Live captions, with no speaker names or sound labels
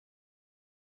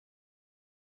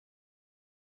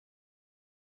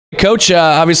Coach,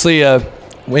 obviously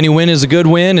any win is a good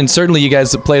win, and certainly you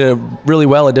guys have played really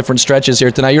well at different stretches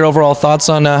here tonight. Your overall thoughts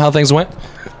on how things went?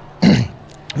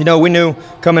 You know, we knew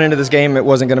coming into this game it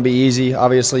wasn't going to be easy.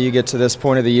 Obviously, you get to this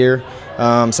point of the year,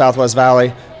 Southwest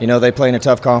Valley, you know, they play in a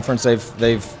tough conference.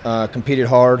 They've competed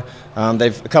hard.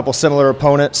 They've a couple similar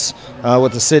opponents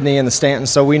with the Sydney and the Stanton,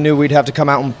 so we knew we'd have to come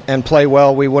out and play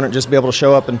well. We wouldn't just be able to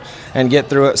show up and get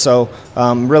through it. So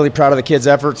really proud of the kids'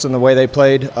 efforts and the way they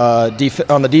played on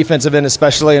the defensive end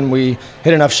especially, and we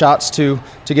hit enough shots to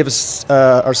give us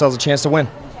ourselves a chance to win.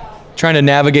 Trying to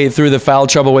navigate through the foul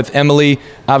trouble with Emily,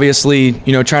 obviously,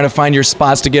 you know, trying to find your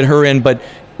spots to get her in, but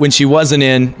when she wasn't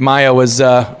in, Maya,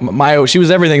 she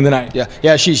was everything tonight.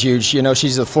 Yeah, she's huge. You know,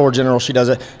 she's a floor general. She does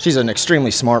it. She's an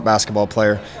extremely smart basketball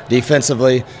player.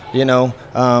 Defensively, you know,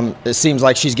 it seems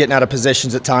like she's getting out of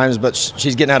positions at times, but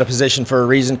she's getting out of position for a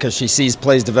reason because she sees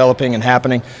plays developing and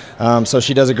happening. So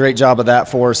she does a great job of that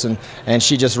for us, and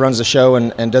she just runs the show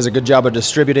and does a good job of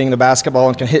distributing the basketball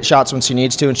and can hit shots when she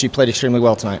needs to, and she played extremely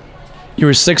well tonight. You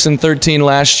were 6-13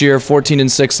 last year,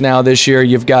 14-6 now this year.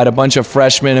 You've got a bunch of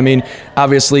freshmen. I mean,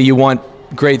 obviously you want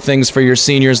great things for your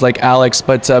seniors like Alex,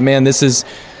 but man,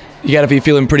 you got to be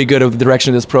feeling pretty good of the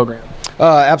direction of this program.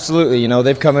 Absolutely. You know,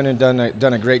 they've come in and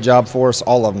done a great job for us.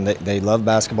 All of them. They love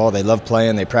basketball. They love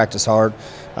playing. They practice hard.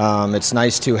 It's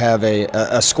nice to have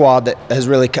a squad that has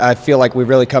really. I feel like we've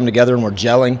really come together and we're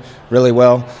gelling really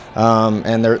well,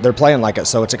 and they're playing like it.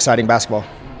 So it's exciting basketball.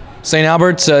 St.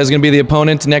 Albert's is going to be the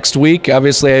opponent next week.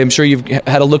 Obviously, I'm sure you've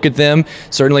had a look at them.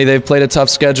 Certainly, they've played a tough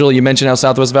schedule. You mentioned how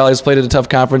Southwest Valley has played at a tough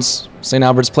conference. St.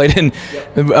 Albert's played in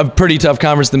a pretty tough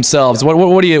conference themselves.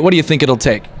 What do you think it'll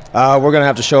take? We're going to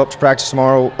have to show up to practice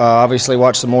tomorrow. Obviously,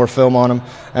 watch some more film on them,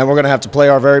 and we're going to have to play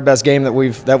our very best game that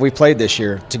we've played this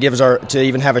year to give us to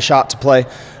even have a shot to play.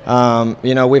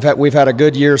 You know, we've had a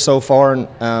good year so far,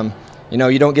 and you know,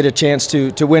 you don't get a chance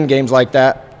to win games like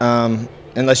that.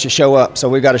 Unless you show up. So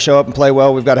we've got to show up and play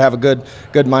well. We've got to have a good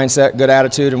mindset, good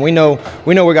attitude, and we know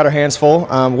we got our hands full.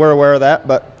 We're aware of that,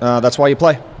 but that's why you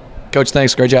play. Coach,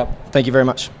 thanks. Great job. Thank you very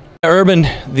much. Urban,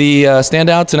 the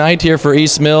standout tonight here for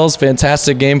East Mills.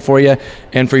 Fantastic game for you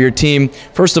and for your team.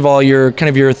 First of all, your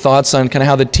thoughts on kind of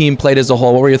how the team played as a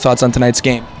whole. What were your thoughts on tonight's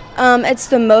game? It's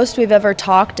the most we've ever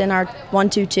talked in our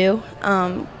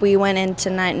 1-2-2. We went in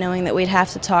tonight knowing that we'd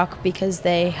have to talk because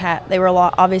they were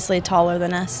obviously taller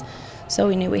than us. So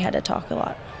we knew we had to talk a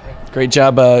lot. Great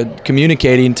job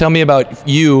communicating. Tell me about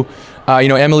you. You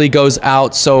know, Emily goes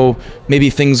out, so maybe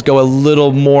things go a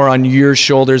little more on your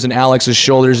shoulders and Alex's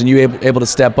shoulders, and you able to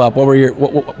step up.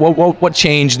 What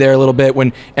changed there a little bit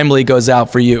when Emily goes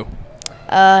out for you?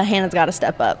 Hannah's got to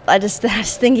step up. I just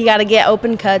think you got to get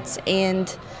open cuts,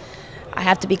 and I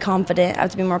have to be confident. I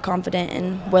have to be more confident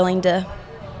and willing to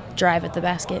drive at the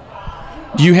basket.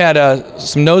 You had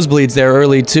some nosebleeds there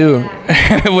early too.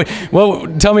 Well,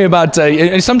 tell me about.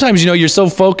 Sometimes, you know, you're so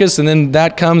focused, and then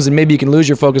that comes, and maybe you can lose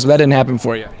your focus. But that didn't happen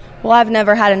for you. Well, I've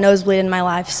never had a nosebleed in my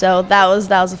life, so that was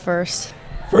the first.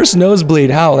 First nosebleed.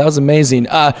 How? That was amazing.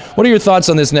 What are your thoughts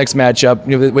on this next matchup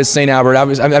with St. Albert?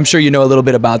 I'm sure you know a little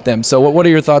bit about them. So, what are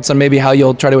your thoughts on maybe how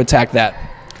you'll try to attack that?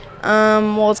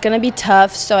 Well, it's going to be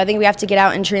tough. So I think we have to get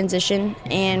out in transition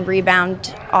and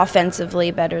rebound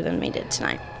offensively better than we did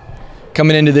tonight.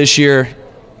 Coming into this year,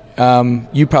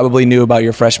 you probably knew about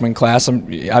your freshman class,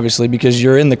 obviously, because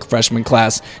you're in the freshman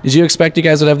class. Did you expect you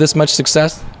guys would have this much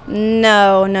success?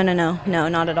 No, not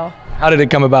at all. How did it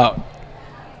come about?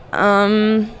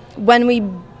 When we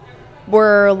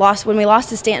lost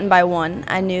to Stanton by 1,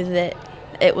 I knew that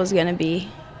it was going to be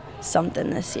something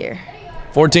this year.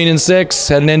 14-6,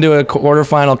 heading into a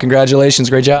quarterfinal. Congratulations,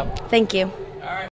 great job. Thank you.